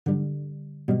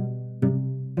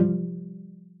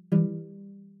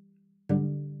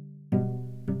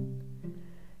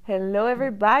Hello,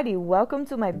 everybody. Welcome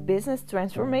to my Business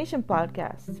Transformation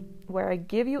Podcast, where I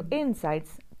give you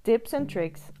insights, tips, and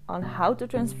tricks on how to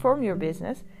transform your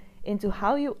business into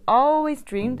how you always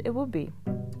dreamed it would be.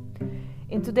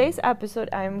 In today's episode,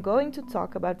 I am going to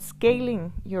talk about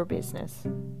scaling your business.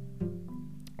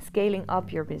 Scaling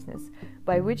up your business,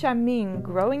 by which I mean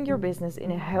growing your business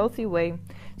in a healthy way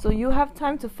so you have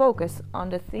time to focus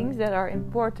on the things that are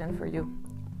important for you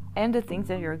and the things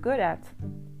that you're good at.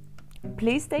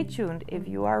 Please stay tuned if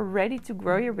you are ready to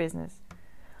grow your business,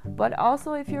 but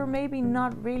also if you're maybe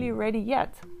not really ready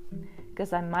yet,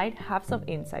 because I might have some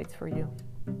insights for you.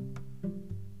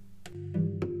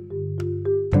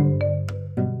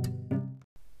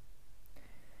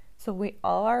 So we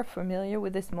all are familiar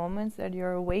with these moments that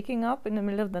you're waking up in the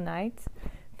middle of the night,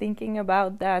 thinking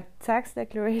about that tax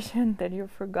declaration that you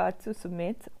forgot to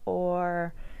submit,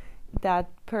 or that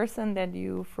person that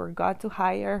you forgot to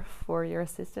hire for your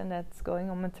assistant that's going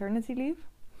on maternity leave.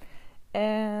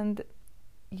 And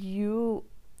you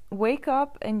wake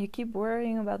up and you keep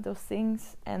worrying about those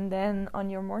things, and then on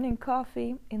your morning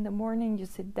coffee in the morning you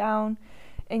sit down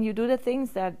and you do the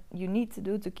things that you need to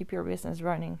do to keep your business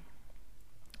running.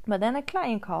 But then a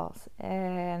client calls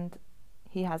and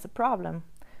he has a problem,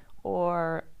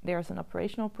 or there's an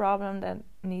operational problem that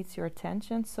needs your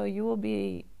attention, so you will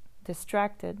be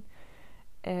distracted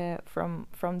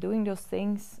from doing those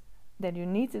things that you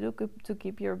need to do to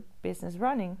keep your business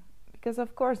running, because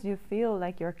of course you feel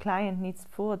like your client needs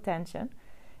full attention,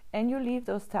 and you leave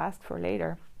those tasks for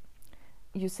later.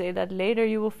 You say that later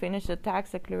you will finish the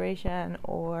tax declaration,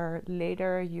 or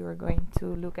later you are going to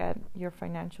look at your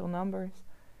financial numbers.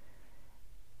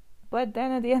 But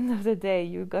then at the end of the day,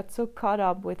 you got so caught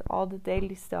up with all the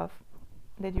daily stuff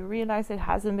that you realize it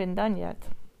hasn't been done yet.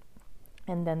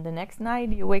 And then the next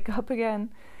night you wake up again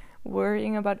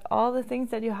worrying about all the things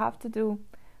that you have to do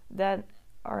that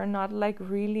are not like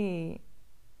really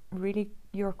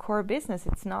your core business.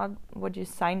 It's not what you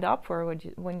signed up for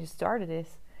when you started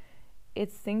this.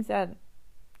 It's things that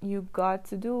you got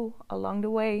to do along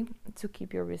the way to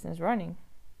keep your business running.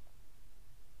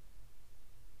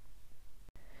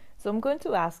 So I'm going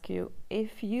to ask you,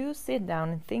 if you sit down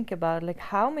and think about like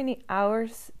how many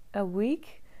hours a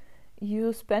week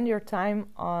you spend your time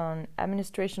on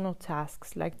administrational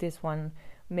tasks like this one,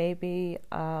 maybe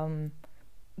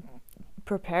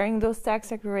preparing those tax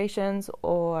declarations,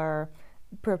 or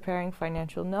preparing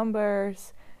financial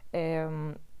numbers,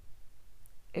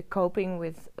 coping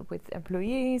with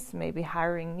employees, maybe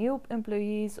hiring new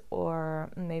employees, or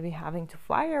maybe having to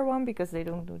fire one because they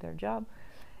don't do their job.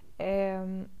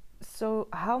 So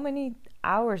how many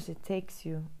hours it takes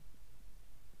you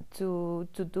to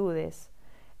do this?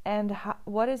 And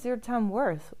what is your time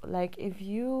worth? Like if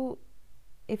you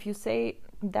say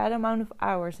that amount of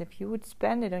hours, if you would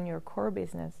spend it on your core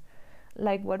business,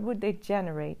 like what would they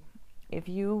generate? If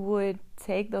you would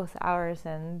take those hours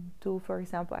and do, for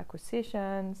example,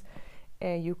 acquisitions,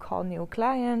 you call new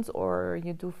clients, or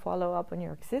you do follow up on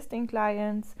your existing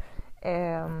clients,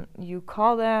 you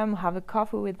call them, have a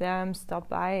coffee with them, stop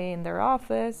by in their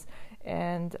office,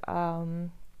 and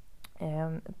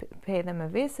pay them a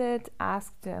visit,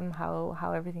 ask them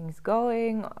how everything's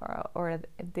going, or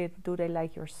do they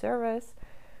like your service.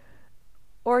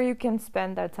 Or you can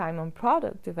spend that time on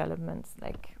product developments,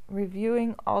 like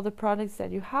reviewing all the products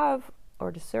that you have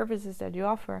or the services that you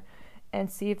offer,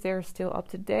 and see if they're still up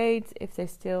to date, if they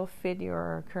still fit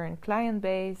your current client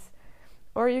base.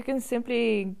 Or you can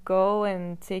simply go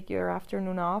and take your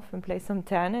afternoon off and play some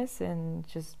tennis and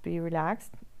just be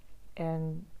relaxed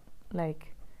and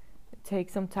like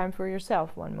take some time for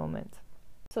yourself one moment.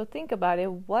 So think about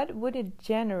it. What would it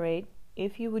generate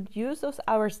if you would use those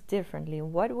hours differently?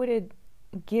 What would it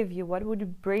give you? What would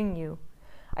it bring you?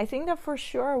 I think that for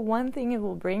sure one thing it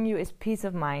will bring you is peace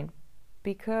of mind,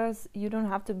 because you don't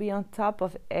have to be on top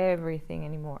of everything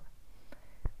anymore.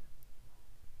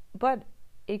 But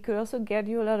it could also get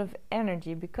you a lot of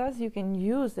energy, because you can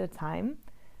use the time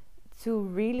to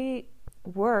really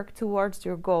work towards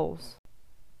your goals.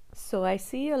 So I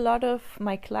see a lot of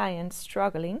my clients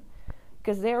struggling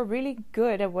because they are really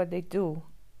good at what they do.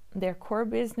 Their core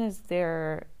business,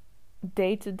 their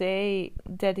day-to-day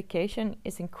dedication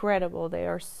is incredible. They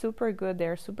are super good. They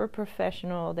are super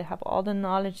professional. They have all the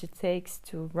knowledge it takes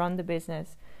to run the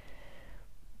business.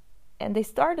 And they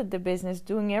started the business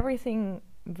doing everything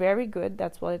very good.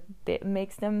 That's what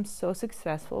makes them so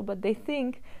successful. But they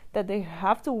think that they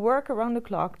have to work around the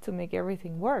clock to make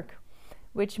everything work,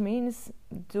 which means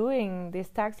doing this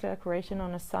tax declaration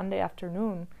on a Sunday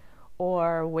afternoon,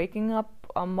 or waking up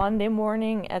on Monday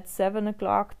morning at 7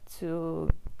 o'clock to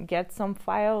get some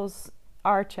files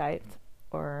archived,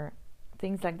 or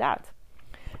things like that.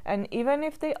 And even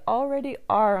if they already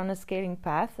are on a scaling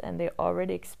path and they're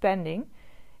already expanding,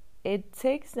 it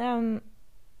takes them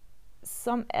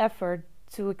some effort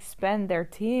to expand their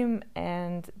team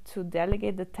and to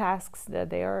delegate the tasks that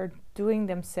they are doing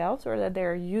themselves or that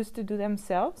they're used to do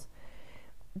themselves,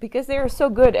 because they are so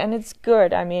good. And it's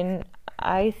good. I mean,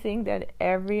 I think that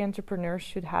every entrepreneur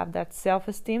should have that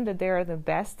self-esteem that they are the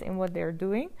best in what they're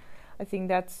doing. I think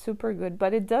that's super good,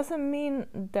 but it doesn't mean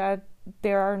that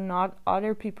there are not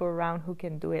other people around who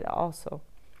can do it also,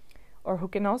 or who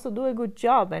can also do a good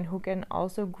job and who can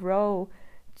also grow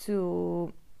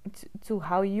to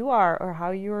how you are or how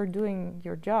you are doing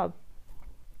your job.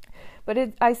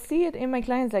 But I see it in my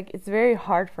clients, like it's very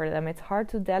hard for them. It's hard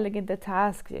to delegate the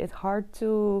tasks. It's hard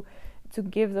to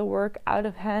give the work out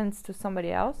of hands to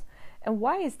somebody else. And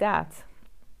why is that?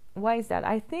 Why is that?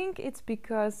 I think it's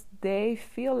because they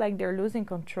feel like they're losing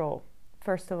control.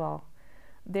 First of all,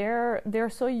 they're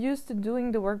so used to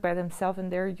doing the work by themselves,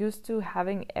 and they're used to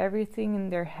having everything in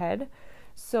their head.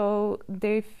 So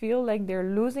they feel like they're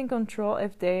losing control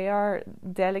if they are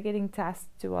delegating tasks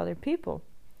to other people.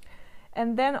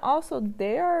 And then also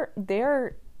they are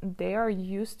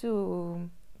used to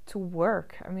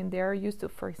work. I mean, they are used to,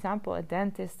 for example, a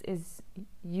dentist is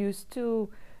used to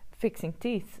fixing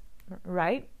teeth,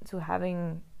 right? To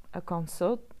having a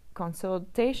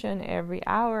consultation every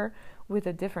hour with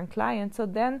a different client. So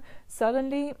then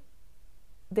suddenly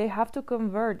they have to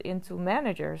convert into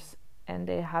managers and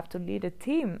they have to lead a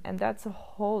team, and that's a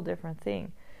whole different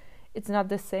thing. It's not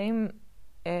the same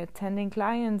attending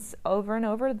clients over and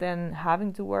over than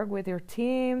having to work with your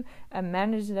team and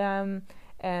manage them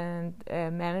and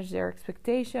manage their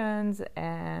expectations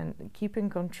and keep in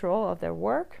control of their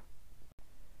work.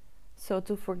 So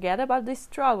to forget about these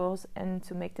struggles and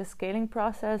to make the scaling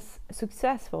process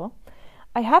successful,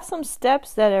 I have some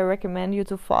steps that I recommend you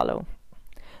to follow.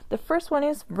 The first one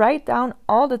is write down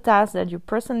all the tasks that you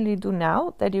personally do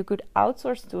now that you could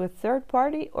outsource to a third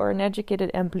party or an educated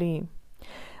employee.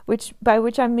 By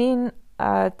which I mean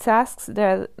tasks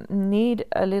that need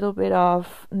a little bit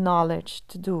of knowledge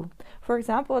to do. For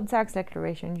example, a tax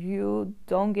declaration. You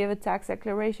don't give a tax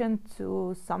declaration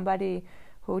to somebody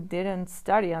who didn't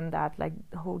study on that, like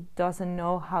who doesn't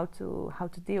know how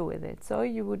to deal with it. So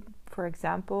you would, for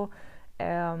example,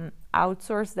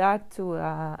 outsource that to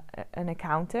an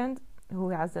accountant who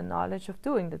has the knowledge of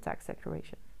doing the tax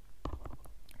declaration.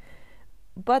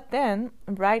 But then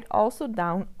write also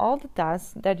down all the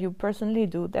tasks that you personally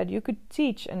do that you could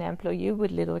teach an employee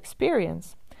with little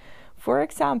experience. For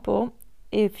example,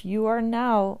 if you are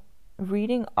now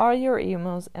reading all your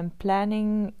emails and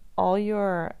planning all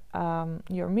your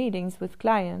meetings with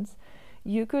clients,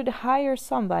 you could hire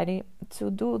somebody to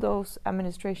do those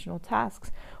administrative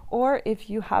tasks. Or if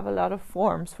you have a lot of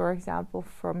forms, for example,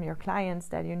 from your clients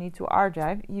that you need to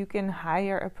archive, you can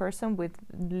hire a person with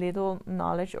little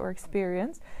knowledge or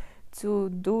experience to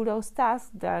do those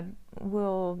tasks that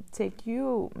will take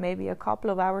you maybe a couple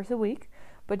of hours a week,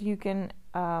 but you can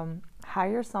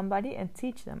hire somebody and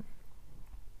teach them.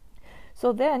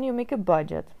 So then you make a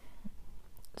budget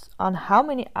on how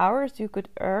many hours you could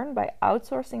earn by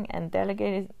outsourcing and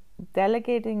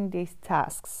delegating these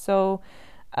tasks. So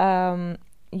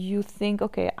you think,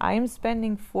 okay, I'm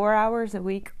spending 4 hours a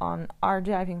week on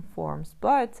archiving forms,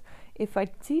 but if I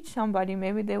teach somebody,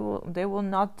 maybe they will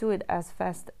not do it as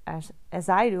fast as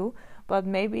I do, but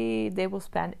maybe they will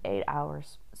spend 8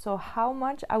 hours. So how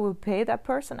much I will pay that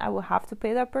person? I will have to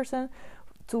pay that person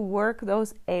to work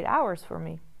those 8 hours for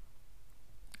me.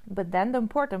 But then the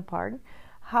important part,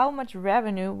 how much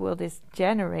revenue will this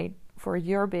generate for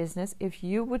your business if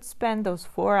you would spend those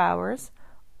 4 hours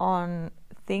on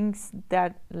things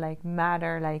that like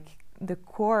matter, like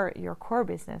your core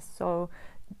business? So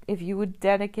if you would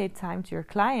dedicate time to your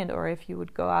client, or if you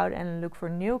would go out and look for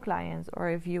new clients, or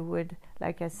if you would,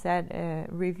 like I said,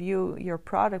 review your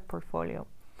product portfolio,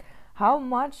 how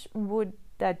much would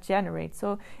that generate?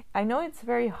 So I know it's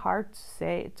very hard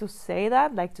to say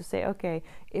that, like to say, okay,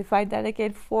 if I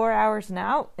dedicate 4 hours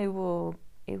now, it will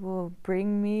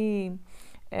bring me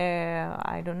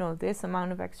I don't know, this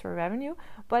amount of extra revenue.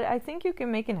 But I think you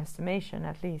can make an estimation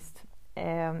at least.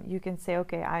 You can say,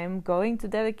 okay, I am going to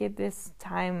dedicate this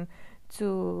time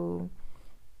to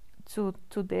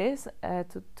this,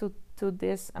 to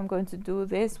this. I'm going to do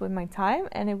this with my time,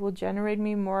 and it will generate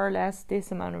me more or less this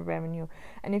amount of revenue.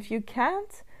 And if you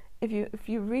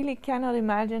really cannot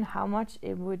imagine how much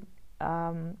it would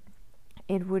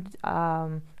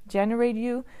generate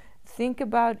you, think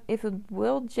about if it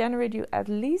will generate you at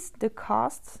least the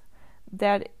costs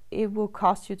that it will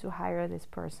cost you to hire this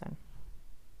person.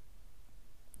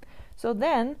 So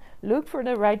then look for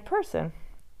the right person.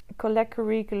 Collect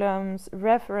curriculums,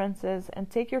 references, and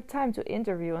take your time to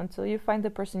interview until you find the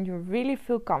person you really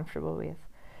feel comfortable with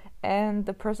and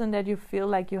the person that you feel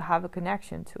like you have a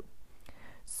connection to.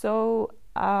 So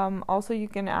also you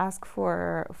can ask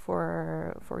for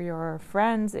your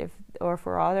friends or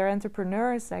for other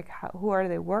entrepreneurs, like who are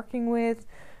they working with.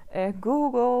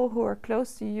 Google who are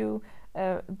close to you.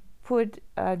 Put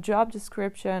a job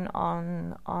description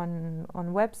on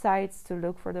websites to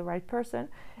look for the right person,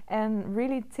 and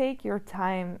really take your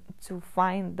time to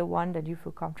find the one that you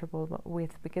feel comfortable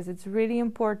with, because it's really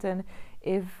important.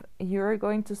 If you're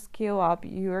going to scale up,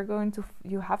 you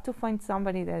have to find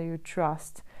somebody that you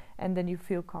trust and that you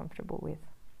feel comfortable with.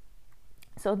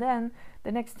 So then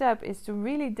the next step is to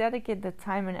really dedicate the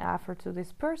time and effort to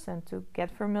this person, to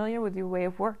get familiar with your way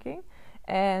of working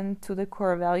and to the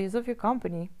core values of your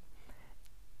company.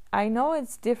 I know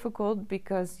it's difficult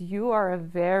because you are a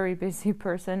very busy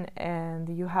person and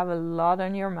you have a lot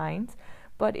on your mind,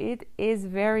 but it is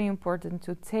very important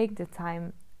to take the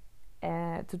time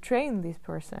to train this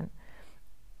person.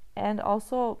 And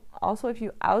also if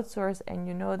you outsource and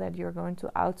you know that you're going to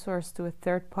outsource to a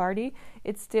third party,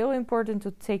 it's still important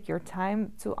to take your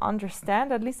time to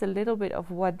understand at least a little bit of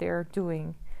what they're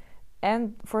doing,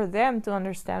 and for them to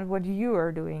understand what you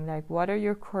are doing, like what are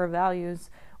your core values,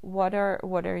 what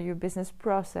are your business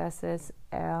processes,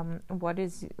 what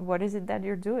is it that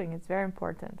you're doing. It's very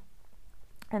important.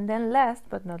 And then last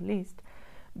but not least,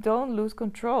 don't lose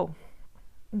control.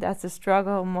 That's a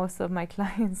struggle most of my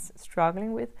clients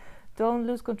struggling with. Don't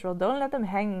lose control. Don't let them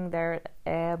hanging there,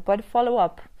 but follow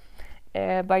up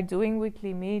by doing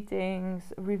weekly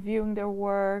meetings, reviewing their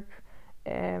work,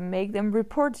 make them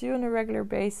report to you on a regular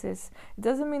basis. It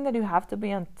doesn't mean that you have to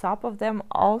be on top of them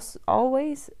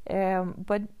always,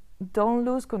 but don't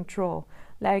lose control.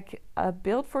 Like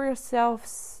build for yourself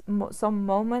some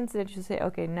moments that you say,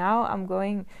 okay, now I'm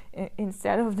going,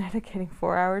 instead of dedicating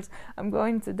 4 hours, I'm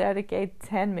going to dedicate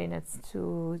 10 minutes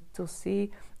to see,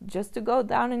 just to go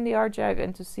down in the archive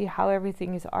and to see how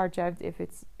everything is archived, if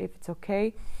it's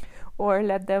okay, or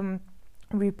let them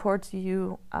report to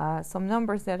you some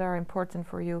numbers that are important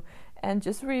for you, and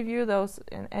just review those,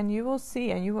 and you will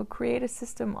see, and you will create a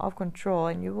system of control,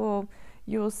 and you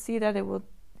will see that it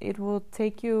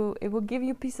will give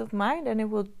you peace of mind, and it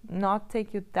will not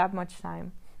take you that much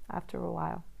time after a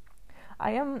while.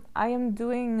 I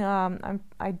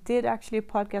did actually a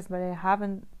podcast, but I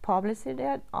haven't published it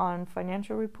yet, on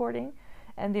financial reporting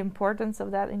and the importance of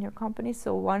that in your company.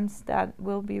 So once that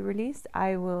will be released,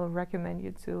 I will recommend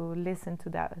you to listen to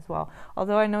that as well.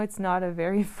 Although I know it's not a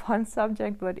very fun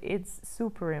subject, but it's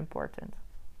super important.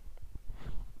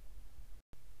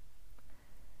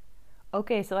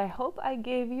 Okay, so I hope I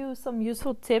gave you some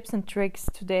useful tips and tricks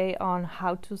today on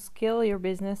how to scale your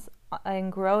business and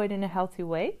grow it in a healthy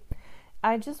way.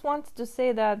 I just wanted to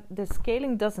say that the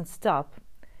scaling doesn't stop,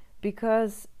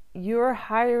 because you're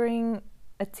hiring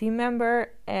a team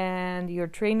member and you're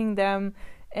training them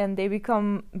and they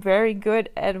become very good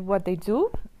at what they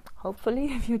do, hopefully,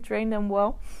 if you train them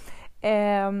well.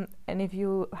 And if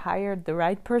you hire the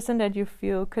right person that you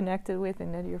feel connected with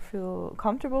and that you feel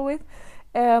comfortable with,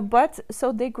 but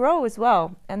so they grow as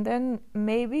well. And then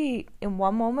maybe in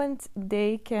one moment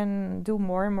they can do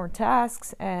more and more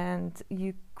tasks and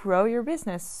you grow your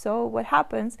business. So what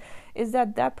happens is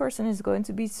that person is going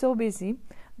to be so busy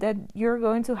that you're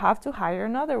going to have to hire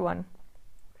another one.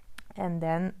 And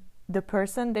then the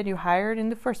person that you hired in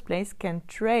the first place can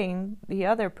train the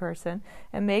other person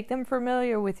and make them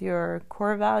familiar with your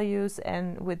core values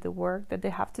and with the work that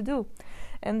they have to do.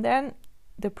 And then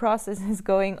the process is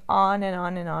going on and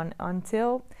on and on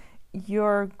until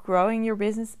you're growing your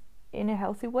business in a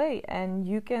healthy way and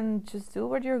you can just do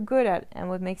what you're good at and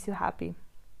what makes you happy.